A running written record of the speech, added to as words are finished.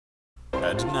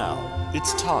And now,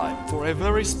 it's time for a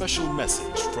very special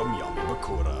message from Yami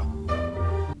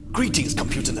Bakura. Greetings,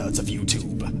 computer nerds of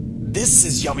YouTube. This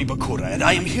is Yami Bakura, and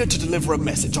I am here to deliver a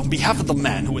message on behalf of the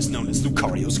man who is known as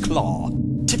Lucario's Claw.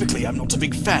 Typically, I'm not a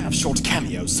big fan of short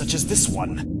cameos such as this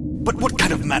one, but what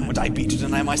kind of man would I be to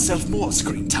deny myself more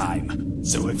screen time?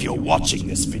 So if you're watching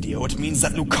this video, it means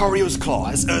that Lucario's Claw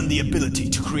has earned the ability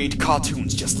to create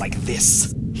cartoons just like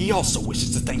this. He also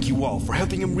wishes to thank you all for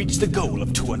helping him reach the goal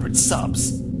of 200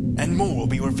 subs. And more will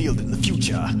be revealed in the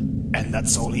future. And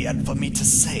that's all he had for me to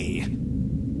say.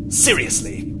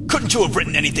 Seriously, couldn't you have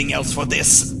written anything else for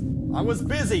this? I was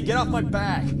busy, get off my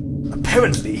back!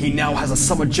 Apparently, he now has a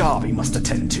summer job he must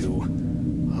attend to.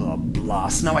 Oh,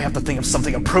 blast, now I have to think of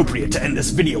something appropriate to end this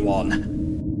video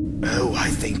on. Oh, I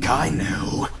think I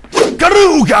know.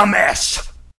 Garugamesh!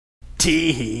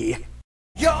 Teehee.